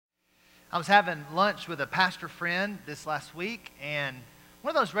I was having lunch with a pastor friend this last week, and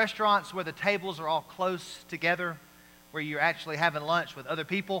one of those restaurants where the tables are all close together, where you're actually having lunch with other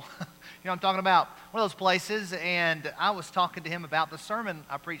people. You know what I'm talking about? One of those places, and I was talking to him about the sermon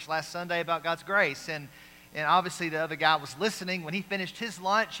I preached last Sunday about God's grace, and obviously the other guy was listening. When he finished his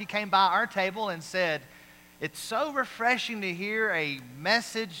lunch, he came by our table and said, "It's so refreshing to hear a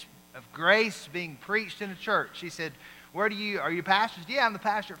message of grace being preached in a church." He said, are you pastors? Yeah, I'm the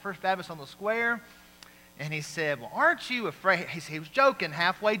pastor at First Baptist on the Square. And he said, well, aren't you afraid? He was joking,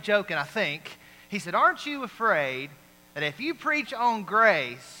 halfway joking, I think. He said, aren't you afraid that if you preach on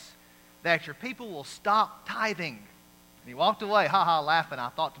grace, that your people will stop tithing? And he walked away, laughing. I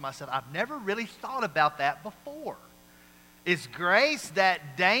thought to myself, I've never really thought about that before. Is grace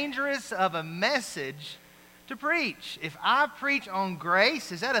that dangerous of a message to preach? If I preach on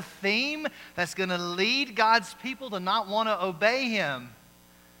grace, is that a theme that's going to lead God's people to not want to obey Him?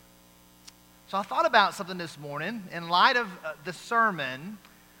 So I thought about something this morning. In light of the sermon,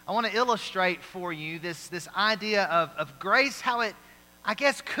 I want to illustrate for you this idea of grace, how it, I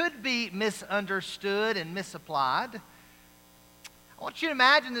guess, could be misunderstood and misapplied. I want you to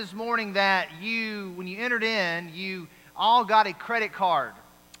imagine this morning that when you entered in, you all got a credit card.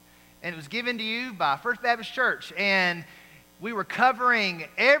 And it was given to you by First Baptist Church. And we were covering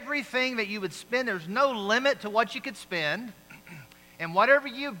everything that you would spend. There was no limit to what you could spend. And whatever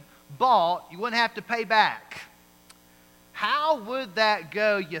you bought, you wouldn't have to pay back. How would that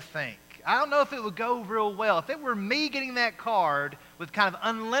go, you think? I don't know if it would go real well. If it were me getting that card with kind of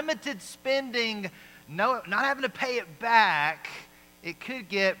unlimited spending, not having to pay it back, it could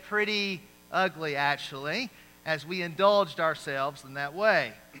get pretty ugly, actually, as we indulged ourselves in that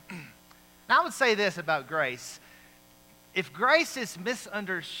way. Now, I would say this about grace. If grace is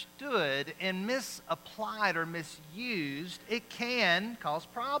misunderstood and misapplied or misused, it can cause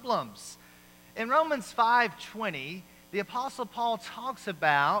problems. In Romans 5:20, the Apostle Paul talks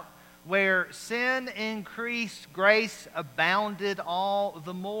about where sin increased, grace abounded all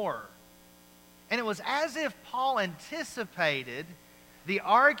the more. And it was as if Paul anticipated the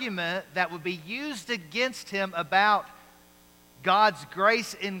argument that would be used against him about God's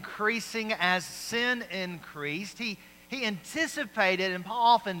grace increasing as sin increased. He anticipated, and Paul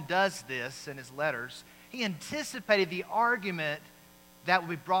often does this in his letters, he anticipated the argument that would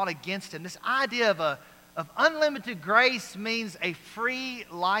be brought against him. This idea of unlimited grace means a free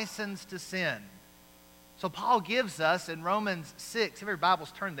license to sin. So Paul gives us in Romans 6, if your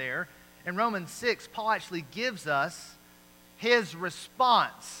Bible's turned there, in Romans 6, Paul actually gives us his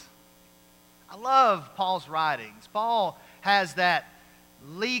response. I love Paul's writings. Paul has that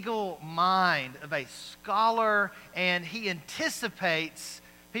legal mind of a scholar, and he anticipates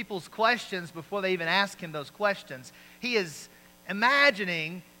people's questions before they even ask him those questions. He is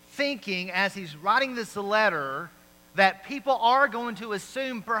thinking as he's writing this letter, that people are going to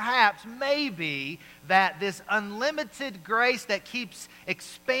assume perhaps, maybe, that this unlimited grace that keeps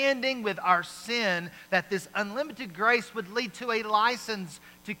expanding with our sin, that this unlimited grace would lead to a license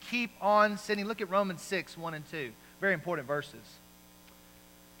to keep on sinning. Look at Romans 6, 1 and 2. Very important verses.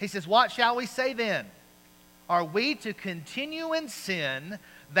 He says, what shall we say then? Are we to continue in sin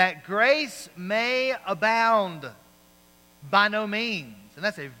that grace may abound? By no means. And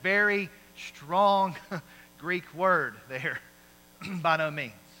that's a very strong Greek word there. By no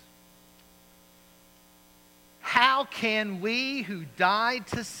means. How can we who died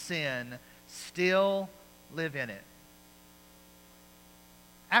to sin still live in it?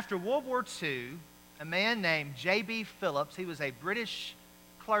 After World War II, a man named J.B. Phillips, he was a British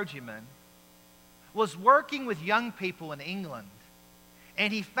clergyman, was working with young people in England.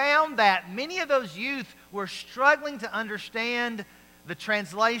 And he found that many of those youth were struggling to understand the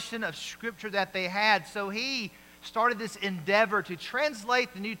translation of Scripture that they had. So he started this endeavor to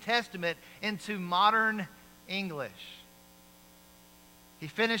translate the New Testament into modern English. He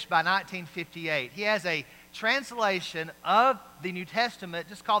finished by 1958. He has a translation of the New Testament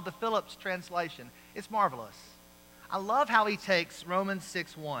just called the Phillips translation. It's marvelous. I love how he takes Romans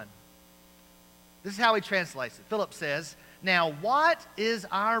 6:1. This is how he translates it. Phillips says, now what is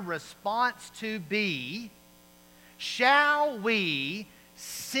our response to be? Shall we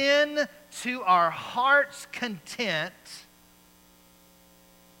sin to our heart's content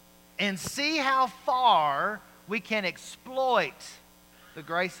and see how far we can exploit the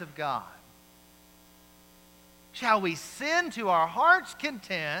grace of God? Shall we sin to our heart's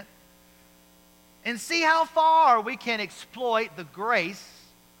content and see how far we can exploit the grace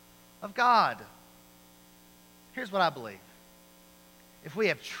of God? Here's what I believe. If we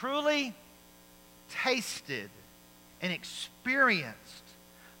have truly tasted and experienced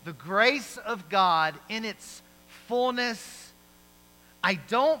the grace of God in its fullness, I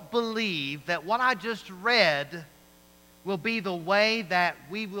don't believe that what I just read will be the way that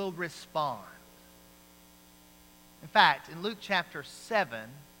we will respond. In fact, in Luke chapter 7,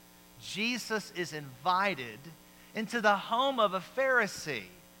 Jesus is invited into the home of a Pharisee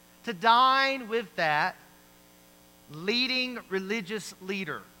to dine with that leading religious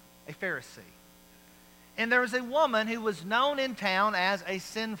leader, a Pharisee. And there was a woman who was known in town as a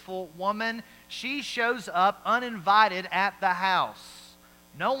sinful woman. She shows up uninvited at the house.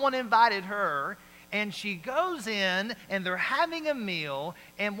 No one invited her. And she goes in, and they're having a meal.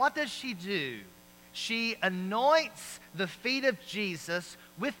 And what does she do? She anoints the feet of Jesus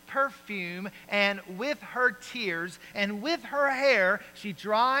with perfume, and with her tears and with her hair, she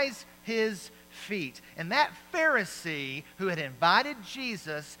dries his feet. And that Pharisee who had invited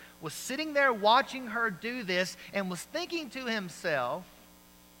Jesus was sitting there watching her do this and was thinking to himself,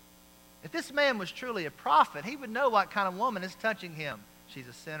 if this man was truly a prophet, he would know what kind of woman is touching him. She's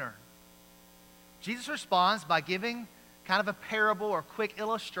a sinner. Jesus responds by giving kind of a parable or quick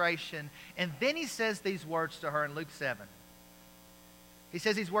illustration, and then he says these words to her in Luke 7. He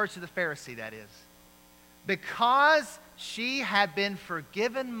says these words to the Pharisee, that is. Because she had been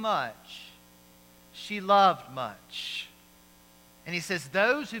forgiven much, she loved much. And he says,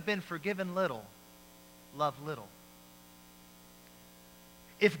 those who've been forgiven little, love little.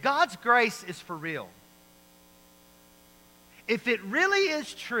 If God's grace is for real, if it really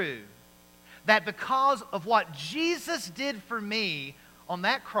is true that because of what Jesus did for me on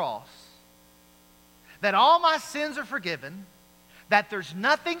that cross, that all my sins are forgiven, that there's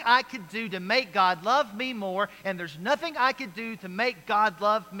nothing I could do to make God love me more, and there's nothing I could do to make God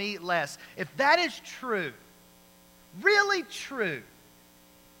love me less. If that is true, really true,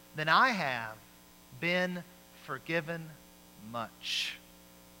 then I have been forgiven much.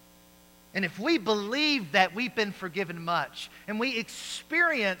 And if we believe that we've been forgiven much, and we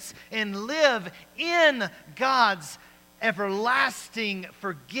experience and live in God's everlasting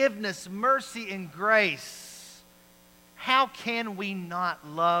forgiveness, mercy, and grace, how can we not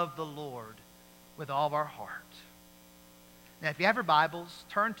love the Lord with all of our heart? Now, if you have your Bibles,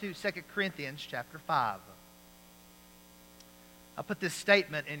 turn to 2 Corinthians chapter 5. I'll put this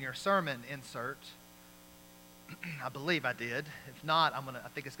statement in your sermon insert. I believe I did. If not, I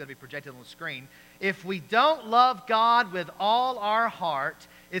think it's going to be projected on the screen. If we don't love God with all our heart,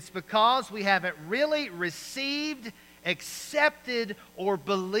 it's because we haven't really received, accepted, or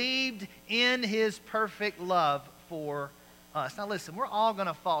believed in His perfect love for us. Now listen, we're all going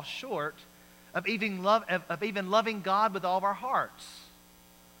to fall short of even loving God with all of our hearts.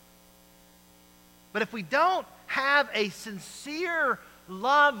 But if we don't have a sincere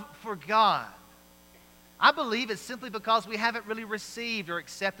love for God, I believe it's simply because we haven't really received or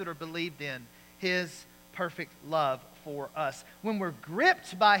accepted or believed in His perfect love for us. When we're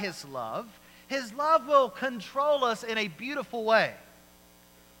gripped by His love will control us in a beautiful way.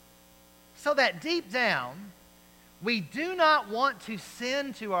 So that deep down, we do not want to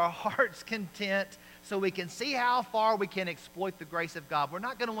sin to our heart's content so we can see how far we can exploit the grace of God. We're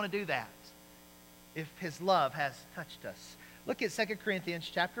not going to want to do that if His love has touched us. Look at 2 Corinthians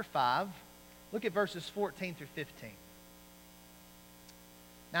chapter 5. Look at verses 14 through 15.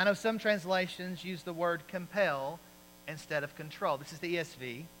 Now, I know some translations use the word compel instead of control. This is the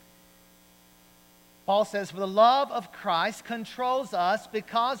ESV. Paul says, for the love of Christ controls us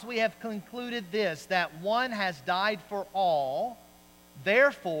because we have concluded this, that one has died for all,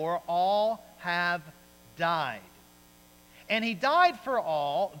 therefore all have died. And He died for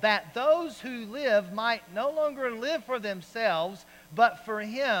all, that those who live might no longer live for themselves, but for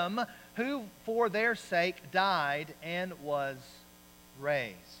Him who for their sake died and was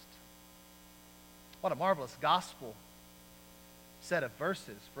raised. What a marvelous gospel set of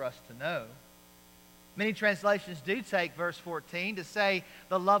verses for us to know. Many translations do take verse 14 to say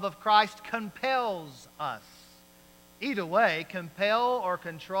the love of Christ compels us. Either way, compel or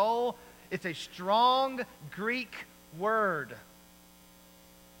control, it's a strong Greek word.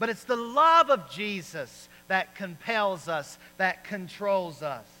 But it's the love of Jesus that compels us, that controls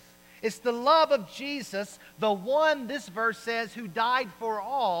us. It's the love of Jesus, the one, this verse says, who died for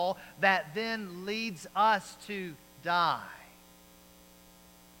all, that then leads us to die.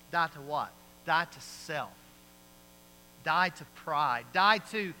 Die to what? Die to self. Die to pride. Die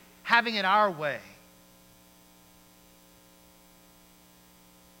to having it our way.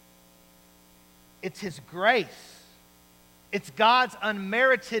 It's His grace. It's God's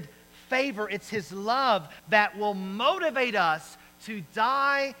unmerited favor. It's His love that will motivate us to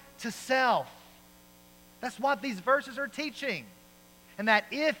die to self. That's what these verses are teaching. And that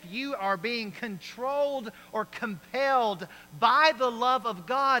if you are being controlled or compelled by the love of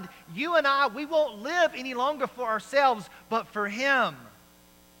God, you and I, we won't live any longer for ourselves, but for Him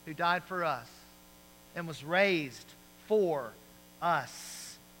who died for us and was raised for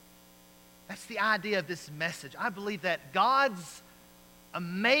us. That's the idea of this message. I believe that God's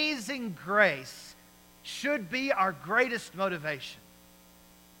amazing grace should be our greatest motivation.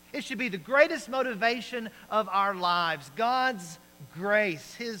 It should be the greatest motivation of our lives. God's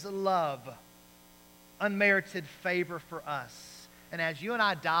grace, His love, unmerited favor for us. And as you and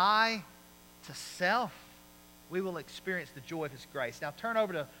I die to self, we will experience the joy of His grace. Now turn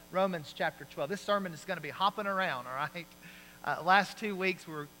over to Romans chapter 12. This sermon is going to be hopping around, all right? Last 2 weeks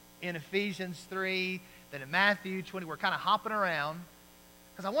we were in Ephesians 3, then in Matthew 20. We're kind of hopping around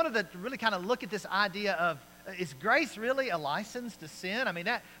because I wanted to really kind of look at this idea of, is grace really a license to sin? I mean,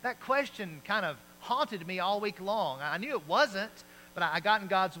 that question kind of haunted me all week long. I knew it wasn't, but I got in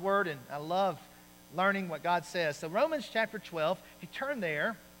God's Word, and I love learning what God says. So Romans chapter 12, if you turn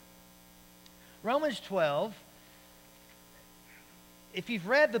there, Romans 12, if you've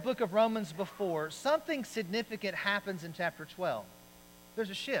read the book of Romans before, something significant happens in chapter 12. There's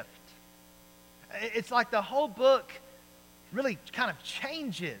a shift. It's like the whole book really kind of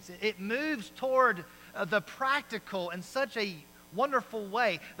changes. It moves toward the practical in such a wonderful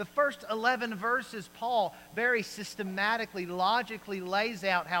way. The first 11 verses, Paul very systematically, logically lays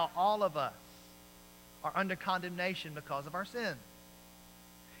out how all of us are under condemnation because of our sin.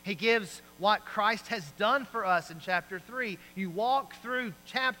 He gives what Christ has done for us in chapter 3. You walk through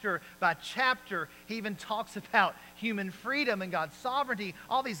chapter by chapter. He even talks about human freedom and God's sovereignty,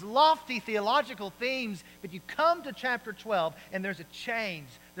 all these lofty theological themes. But you come to chapter 12 and there's a change.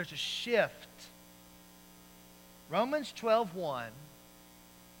 There's a shift. Romans 12:1,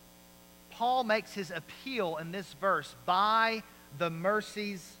 Paul makes his appeal in this verse, by the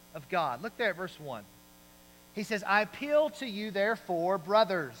mercies of God. Look there at verse 1. He says, I appeal to you, therefore,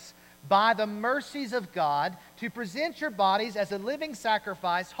 brothers, by the mercies of God, to present your bodies as a living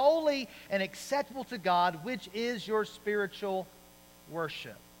sacrifice, holy and acceptable to God, which is your spiritual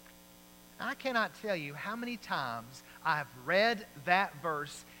worship. I cannot tell you how many times I've read that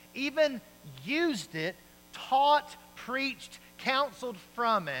verse, even used it, taught, preached, counseled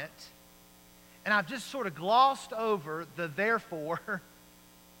from it, and I've just sort of glossed over the therefore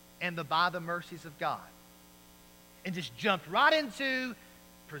and the by the mercies of God. And just jumped right into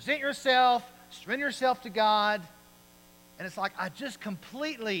present yourself, surrender yourself to God. And it's like I just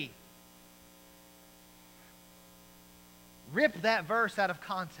completely ripped that verse out of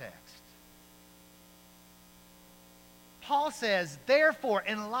context. Paul says, therefore,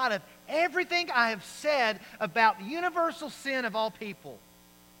 in light of everything I have said about the universal sin of all people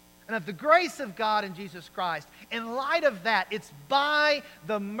and of the grace of God in Jesus Christ, in light of that, it's by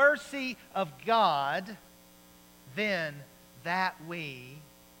the mercy of God then that we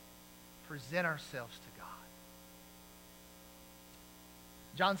present ourselves to God.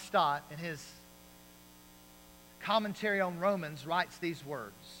 John Stott, in his commentary on Romans, writes these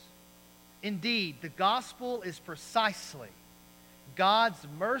words. Indeed, the gospel is precisely God's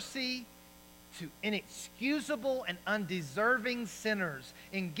mercy to inexcusable and undeserving sinners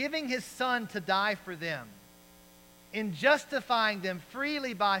in giving His Son to die for them, in justifying them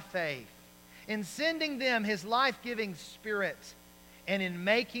freely by faith, in sending them His life-giving Spirit, and in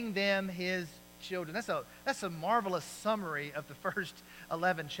making them His children. That's a marvelous summary of the first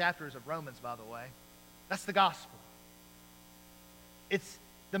 11 chapters of Romans, by the way. That's the gospel. It's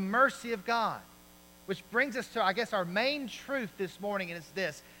the mercy of God, which brings us to, I guess, our main truth this morning, and it's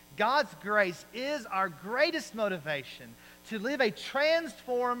this. God's grace is our greatest motivation to live a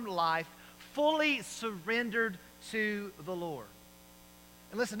transformed life, fully surrendered to the Lord.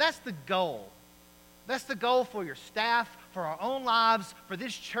 And listen, that's the goal. That's the goal for your staff, for our own lives, for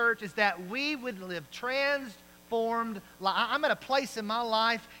this church, is that we would live transformed lives. I'm at a place in my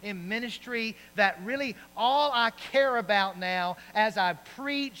life, in ministry, that really all I care about now as I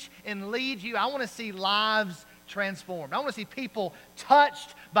preach and lead you, I want to see lives transformed. I want to see people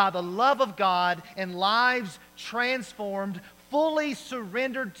touched by the love of God and lives transformed, fully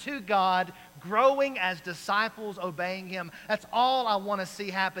surrendered to God, growing as disciples, obeying Him. That's all I want to see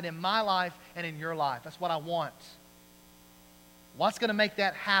happen in my life and in your life. That's what I want. What's going to make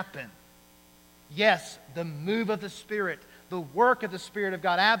that happen? Yes, the move of the Spirit, the work of the Spirit of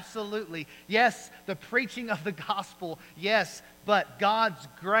God, absolutely. Yes, the preaching of the gospel, yes, but God's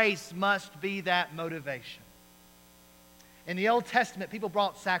grace must be that motivation. In the Old Testament, people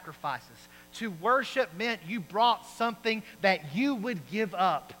brought sacrifices. To worship meant you brought something that you would give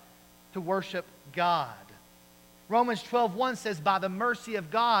up to worship God. Romans 12:1 says, by the mercy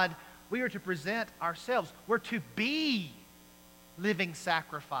of God, we are to present ourselves. We're to be living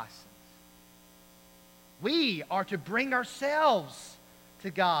sacrifices. We are to bring ourselves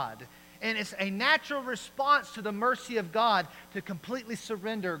to God. And it's a natural response to the mercy of God to completely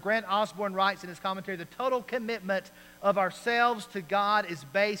surrender. Grant Osborne writes in his commentary, the total commitment of ourselves to God is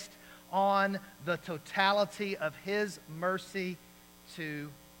based on the totality of His mercy to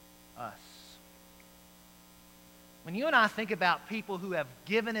us. When you and I think about people who have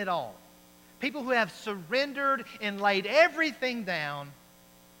given it all, people who have surrendered and laid everything down,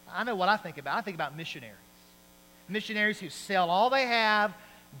 I know what I think about. I think about missionaries. Missionaries who sell all they have,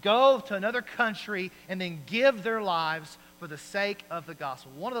 go to another country, and then give their lives for the sake of the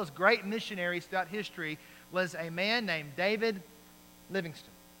gospel. One of those great missionaries throughout history was a man named David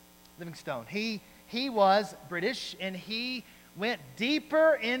Livingstone. He was British, and he went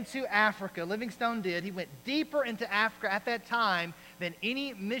deeper into Africa. Livingstone did. He went deeper into Africa at that time than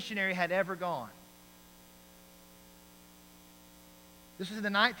any missionary had ever gone. This was in the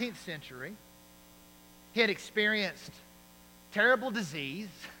 19th century. He had experienced terrible disease.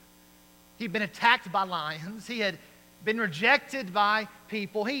 He'd been attacked by lions. He had been rejected by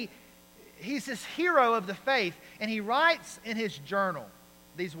people. He's this hero of the faith, and he writes in his journal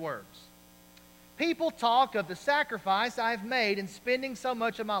these words. People talk of the sacrifice I've made in spending so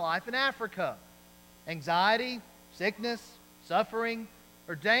much of my life in Africa. Anxiety, sickness, suffering,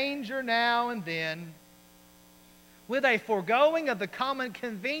 or danger now and then. With a foregoing of the common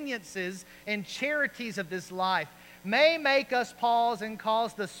conveniences and charities of this life, may make us pause and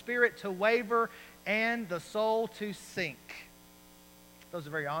cause the spirit to waver and the soul to sink. Those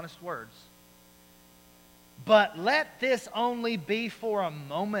are very honest words. But let this only be for a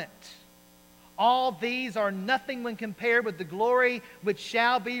moment. All these are nothing when compared with the glory which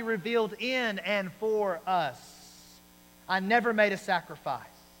shall be revealed in and for us. I never made a sacrifice.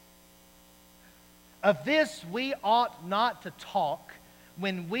 Of this we ought not to talk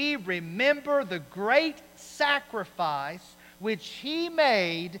when we remember the great sacrifice which He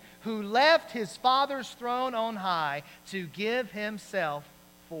made, who left His Father's throne on high to give Himself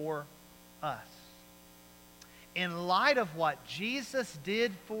for us. In light of what Jesus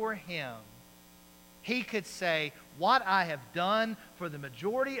did for him, he could say, what I have done for the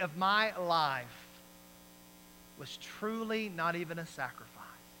majority of my life was truly not even a sacrifice.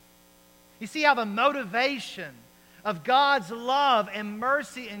 You see how the motivation of God's love and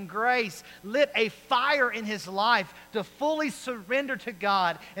mercy and grace lit a fire in his life to fully surrender to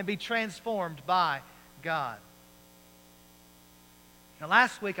God and be transformed by God. Now,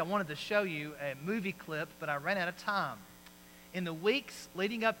 last week I wanted to show you a movie clip, but I ran out of time. In the weeks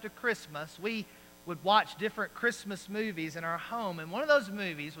leading up to Christmas, we would watch different Christmas movies in our home, and one of those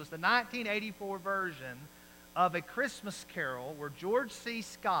movies was the 1984 version of A Christmas Carol, where George C.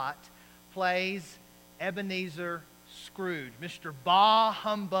 Scott plays Ebenezer Scrooge, Mr. Bah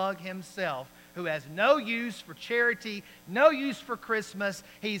Humbug himself, who has no use for charity, no use for Christmas.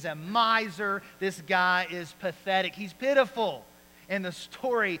 He's a miser. This guy is pathetic. He's pitiful. And the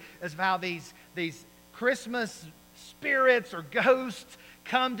story is of how these Christmas spirits or ghosts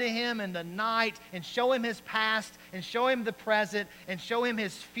come to him in the night and show him his past and show him the present and show him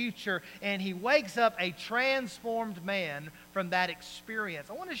his future. And he wakes up a transformed man from that experience.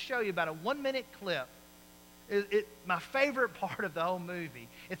 I want to show you about a 1-minute clip. My favorite part of the whole movie.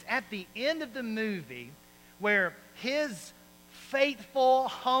 It's at the end of the movie where his faithful,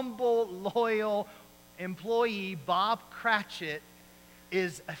 humble, loyal employee, Bob Cratchit,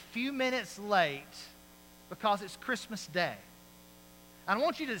 is a few minutes late because it's Christmas Day. I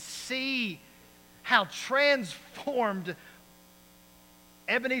want you to see how transformed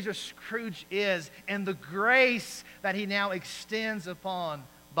Ebenezer Scrooge is and the grace that he now extends upon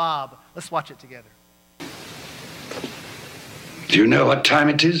Bob. Let's watch it together. Do you know what time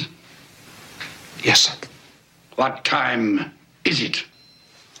it is? Yes, sir. What time is it?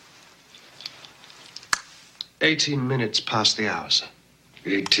 18 minutes past the hour, sir.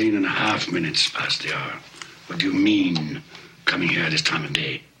 18 and a half minutes past the hour. What do you mean, coming here this time of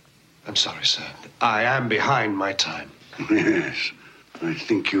day? I'm sorry, sir. I am behind my time. Yes, I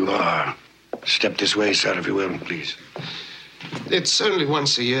think you are. Step this way, sir, if you will, please. It's only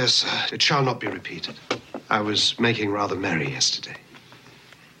once a year, sir. It shall not be repeated. I was making rather merry yesterday.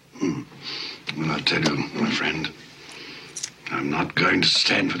 Well, I'll tell you, my friend, I'm not going to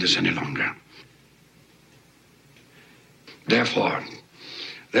stand for this any longer. Therefore,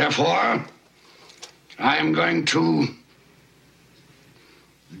 I am going to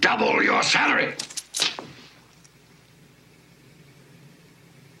double your salary.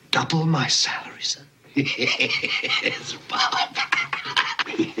 Double my salary, sir? Yes, Bob.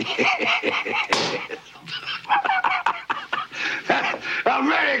 A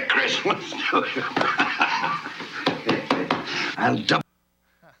Merry Christmas to you. I'll double.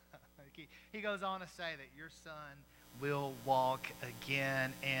 He goes on to say that your son will walk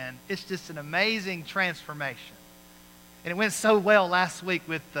again, and it's just an amazing transformation. And it went so well last week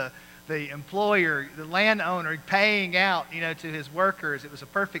with the employer, the landowner paying out, to his workers. It was a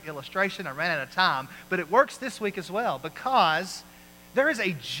perfect illustration. I ran out of time, but it works this week as well because there is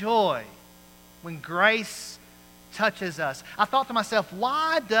a joy when grace touches us. I thought to myself,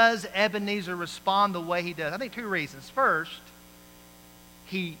 why does Ebenezer respond the way he does? I think two reasons. First,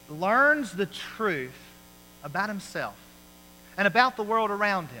 he learns the truth about himself and about the world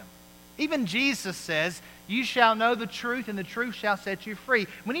around him. Even Jesus says, you shall know the truth, and the truth shall set you free.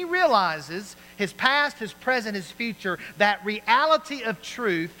 When he realizes his past, his present, his future, that reality of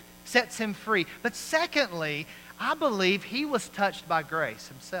truth sets him free. But secondly, I believe he was touched by grace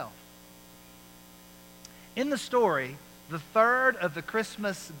himself. In the story, the third of the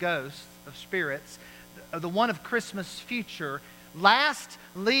Christmas ghosts of spirits, the one of Christmas future, last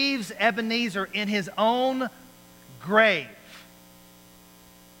leaves Ebenezer in his own grave.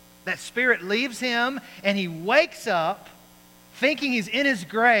 That spirit leaves him, and he wakes up thinking he's in his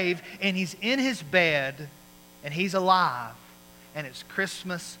grave, and he's in his bed, and he's alive, and it's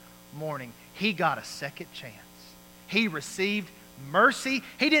Christmas morning. He got a second chance. He received mercy.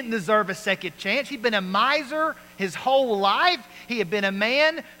 He didn't deserve a second chance. He'd been a miser his whole life. He had been a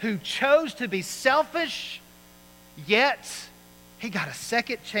man who chose to be selfish, yet he got a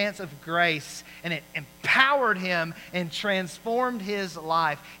second chance of grace, and it empowered him and transformed his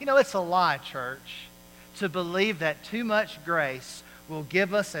life. It's a lie, church, to believe that too much grace will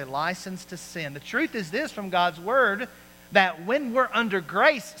give us a license to sin. The truth is this from God's Word, that when we're under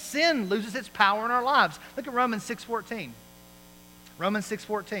grace, sin loses its power in our lives. Look at Romans 6:14. Romans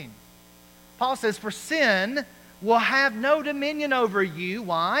 6:14. Paul says, for sin will have no dominion over you.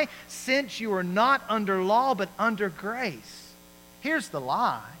 Why? Since you are not under law, but under grace. Here's the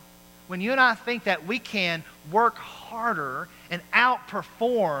lie. When you and I think that we can work harder and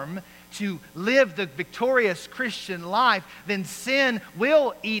outperform to live the victorious Christian life, then sin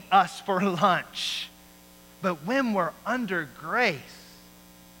will eat us for lunch. But when we're under grace,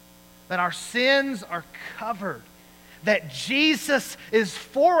 that our sins are covered, that Jesus is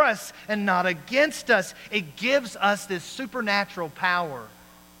for us and not against us, it gives us this supernatural power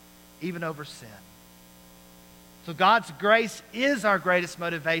even over sin. So God's grace is our greatest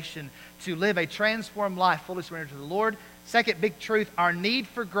motivation to live a transformed life fully surrendered to the Lord. Second big truth, our need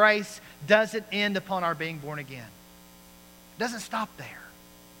for grace doesn't end upon our being born again. It doesn't stop there.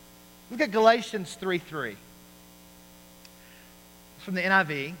 Look at Galatians 3:3. It's from the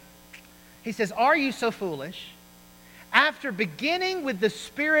NIV. He says, are you so foolish? After beginning with the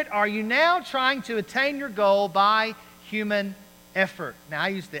Spirit, are you now trying to attain your goal by human effort? Now, I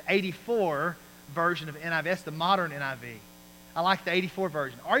use the 84 version of NIV. That's the modern NIV. I like the 84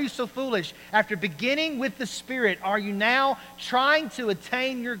 version. Are you so foolish? After beginning with the Spirit, are you now trying to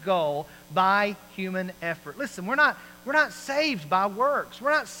attain your goal by human effort? Listen, we're not saved by works.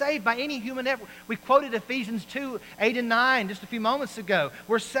 We're not saved by any human effort. We quoted Ephesians 2:8 and 9 just a few moments ago.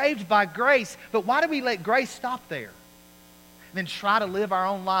 We're saved by grace, but why do we let grace stop there? And then try to live our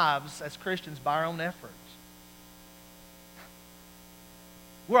own lives as Christians by our own efforts.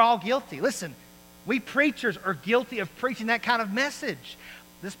 We're all guilty. Listen, we preachers are guilty of preaching that kind of message.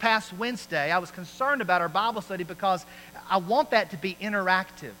 This past Wednesday, I was concerned about our Bible study because I want that to be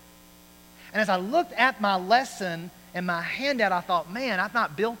interactive. And as I looked at my lesson and my handout, I thought, man, I've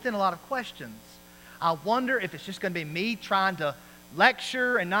not built in a lot of questions. I wonder if it's just going to be me trying to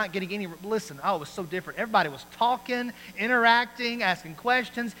lecture and not getting any... Listen, it was so different. Everybody was talking, interacting, asking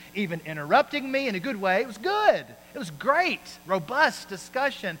questions, even interrupting me in a good way. It was good. It was great, robust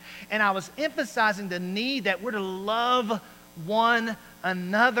discussion. And I was emphasizing the need that we're to love one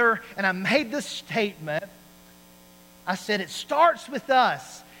another. And I made this statement. I said, it starts with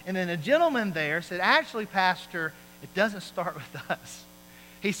us. And then a gentleman there said, actually, Pastor, it doesn't start with us.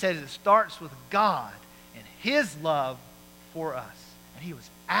 He said it starts with God and His love for us. And he was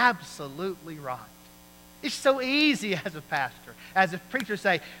absolutely right. It's so easy as a pastor, as a preacher,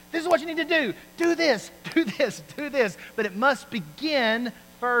 say, this is what you need to do. Do this, do this, do this. But it must begin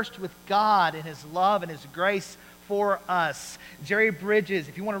first with God and His love and His grace for us. Jerry Bridges,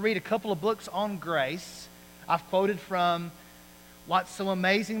 if you want to read a couple of books on grace, I've quoted from What's So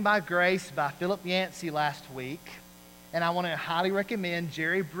Amazing by Grace by Philip Yancey last week. And I want to highly recommend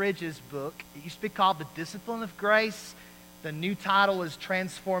Jerry Bridges' book. It used to be called The Discipline of Grace. The new title is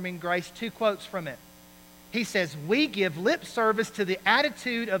Transforming Grace. Two quotes from it. He says, we give lip service to the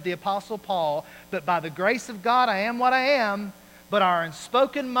attitude of the Apostle Paul, but by the grace of God I am what I am. But our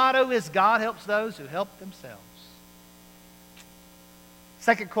unspoken motto is God helps those who help themselves.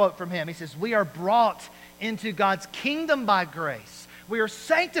 Second quote from him, he says, we are brought into God's kingdom by grace. We are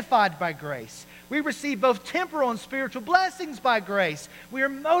sanctified by grace. We receive both temporal and spiritual blessings by grace. We are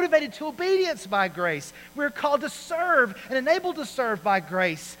motivated to obedience by grace. We are called to serve and enabled to serve by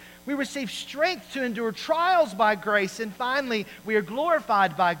grace. We receive strength to endure trials by grace. And finally, we are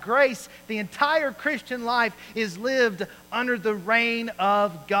glorified by grace. The entire Christian life is lived under the reign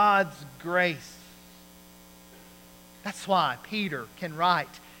of God's grace. That's why Peter can write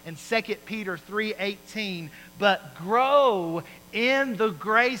in 2 Peter 3:18, but grow in the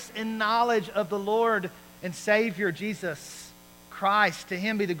grace and knowledge of the Lord and Savior Jesus Christ. To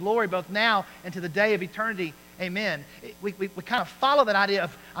him be the glory both now and to the day of eternity. Amen. We kind of follow that idea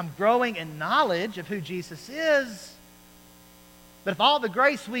of I'm growing in knowledge of who Jesus is. But if all the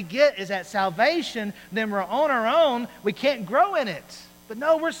grace we get is at salvation, then we're on our own. We can't grow in it. But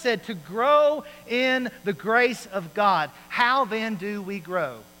no, we're said to grow in the grace of God. How then do we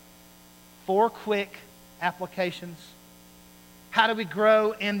grow? 4 quick applications. How do we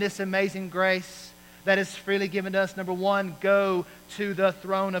grow in this amazing grace that is freely given to us? Number 1, go to the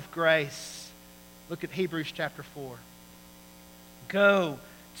throne of grace. Look at Hebrews chapter 4. Go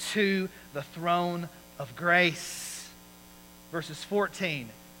to the throne of grace. Verses 14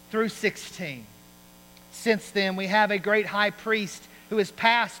 through 16. Since then, we have a great high priest who has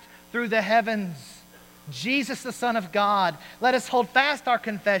passed through the heavens, Jesus, the Son of God. Let us hold fast our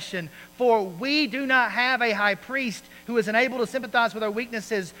confession, for we do not have a high priest who is unable to sympathize with our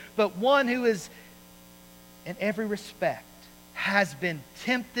weaknesses, but one who is in every respect has been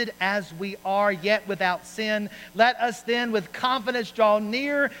tempted as we are, yet without sin. Let us then with confidence draw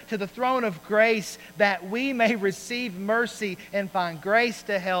near to the throne of grace, that we may receive mercy and find grace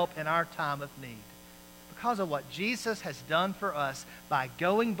to help in our time of need. Because of what Jesus has done for us by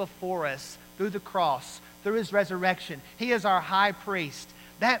going before us through the cross, through his resurrection, he is our high priest.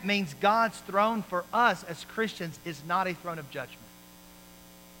 That means God's throne for us as Christians is not a throne of judgment.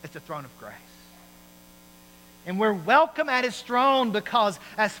 It's a throne of grace. And we're welcome at his throne because,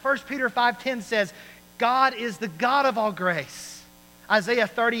 as 1 Peter 5:10 says, God is the God of all grace. Isaiah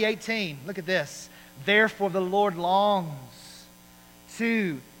 30:18, look at this. Therefore the Lord longs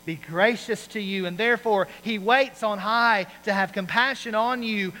to be gracious to you, and therefore he waits on high to have compassion on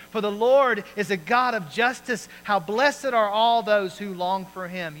you. For the Lord is a God of justice. How blessed are all those who long for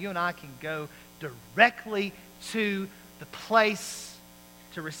him. You and I can go directly to the place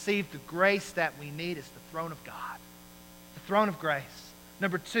to receive the grace that we need. Is the throne of God, the throne of grace.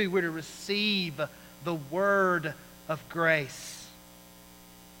 Number 2, we're to receive the word of grace.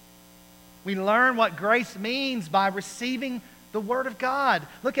 We learn what grace means by receiving the word of God.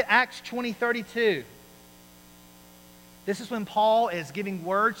 Look at Acts 20:32. This is when Paul is giving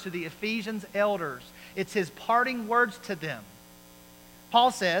words to the Ephesians elders. It's his parting words to them.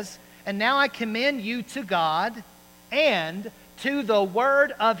 Paul says, and now I commend you to God and to the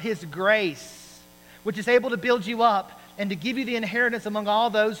word of his grace, which is able to build you up and to give you the inheritance among all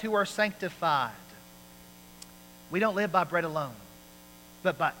those who are sanctified. We don't live by bread alone,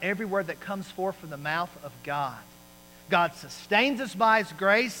 but by every word that comes forth from the mouth of God. God sustains us by his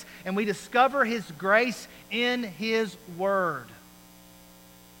grace, and we discover his grace in his word.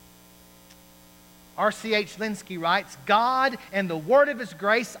 R.C.H. Linsky writes, God and the word of his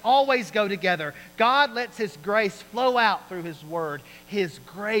grace always go together. God lets his grace flow out through his word. His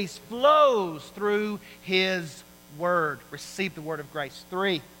grace flows through his word. Receive the word of grace.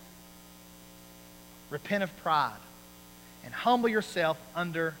 3, repent of pride and humble yourself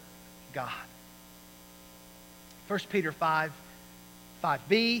under God. 1 Peter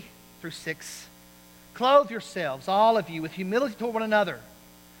 5:5b through 6. Clothe yourselves, all of you, with humility toward one another.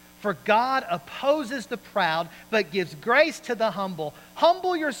 For God opposes the proud, but gives grace to the humble.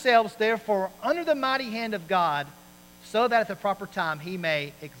 Humble yourselves, therefore, under the mighty hand of God, so that at the proper time he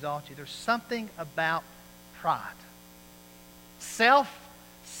may exalt you. There's something about pride.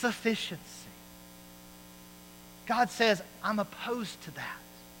 Self-sufficiency. God says, I'm opposed to that.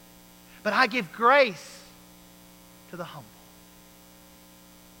 But I give grace to the humble.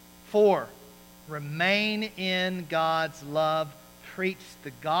 4, remain in God's love. Preach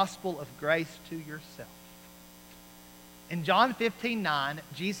the gospel of grace to yourself. In John 15:9,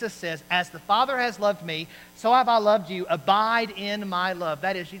 Jesus says, as the Father has loved me, so have I loved you. Abide in my love.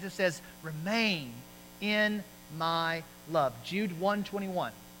 That is, Jesus says, remain in my love. Jude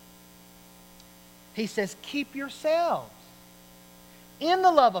 1:21. He says, keep yourselves in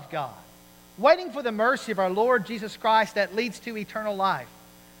the love of God, waiting for the mercy of our Lord Jesus Christ that leads to eternal life.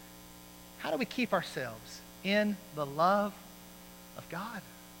 How do we keep ourselves in the love of God?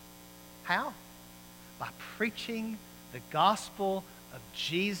 How? By preaching the gospel of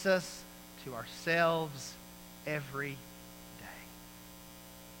Jesus to ourselves every day.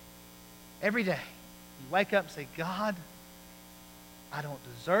 Every day, you wake up and say, God, I don't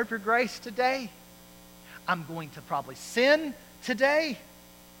deserve your grace today. I'm going to probably sin today.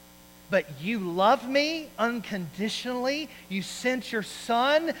 But you love me unconditionally. You sent your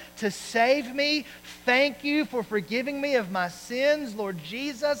Son to save me. Thank you for forgiving me of my sins, Lord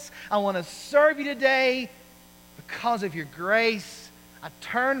Jesus. I want to serve you today because of your grace. I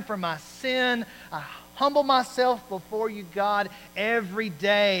turn from my sin. I humble myself before you, God. Every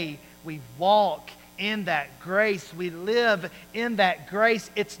day we walk in that grace. We live in that grace.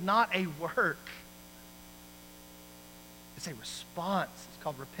 It's not a work. It's a response. It's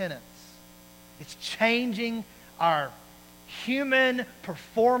called repentance. It's changing our human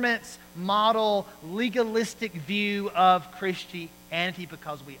performance model, legalistic view of Christianity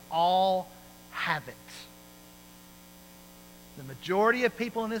because we all have it. The majority of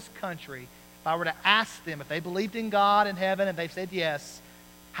people in this country, if I were to ask them if they believed in God and heaven and they said yes,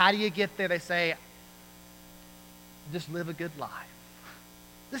 how do you get there? They say, just live a good life.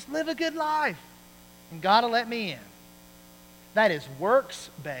 Just live a good life. And God will let me in. That is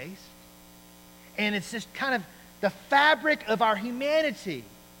works-based. And it's just kind of the fabric of our humanity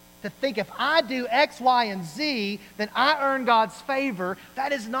to think if I do X, Y, and Z, then I earn God's favor.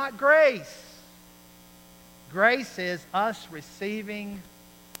 That is not grace. Grace is us receiving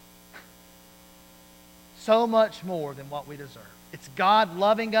so much more than what we deserve. It's God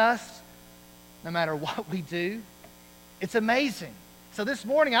loving us no matter what we do. It's amazing. So this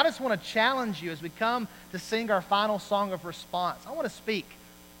morning, I just want to challenge you as we come to sing our final song of response. I want to speak.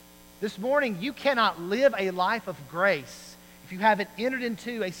 This morning, you cannot live a life of grace if you haven't entered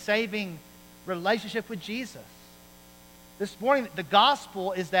into a saving relationship with Jesus. This morning, the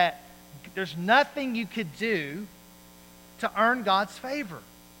gospel is that there's nothing you could do to earn God's favor.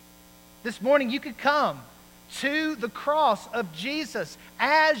 This morning, you could come to the cross of Jesus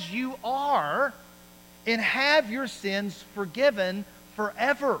as you are and have your sins forgiven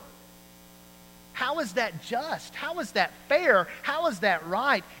forever. How is that just? How is that fair? How is that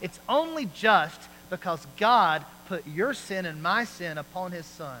right? It's only just because God put your sin and my sin upon his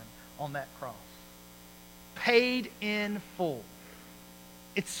Son on that cross. Paid in full.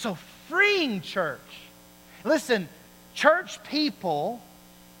 It's so freeing, church. Listen, church people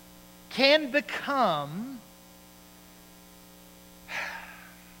can become...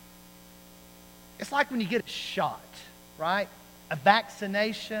 It's like when you get a shot, right? A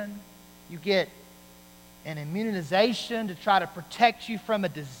vaccination. You get an immunization to try to protect you from a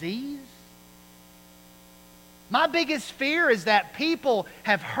disease. My biggest fear is that people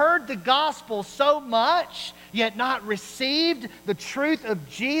have heard the gospel so much, yet not received the truth of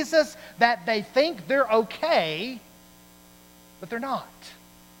Jesus, that they think they're okay, but they're not.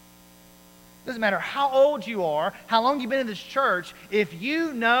 Doesn't matter how old you are, how long you've been in this church, if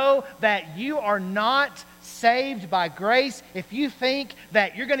you know that you are not saved by grace, if you think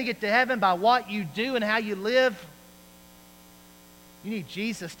that you're going to get to heaven by what you do and how you live, you need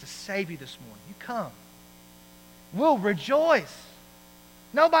Jesus to save you this morning. You come. We'll rejoice.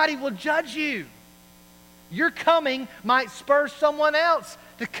 Nobody will judge you. Your coming might spur someone else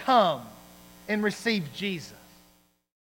to come and receive Jesus.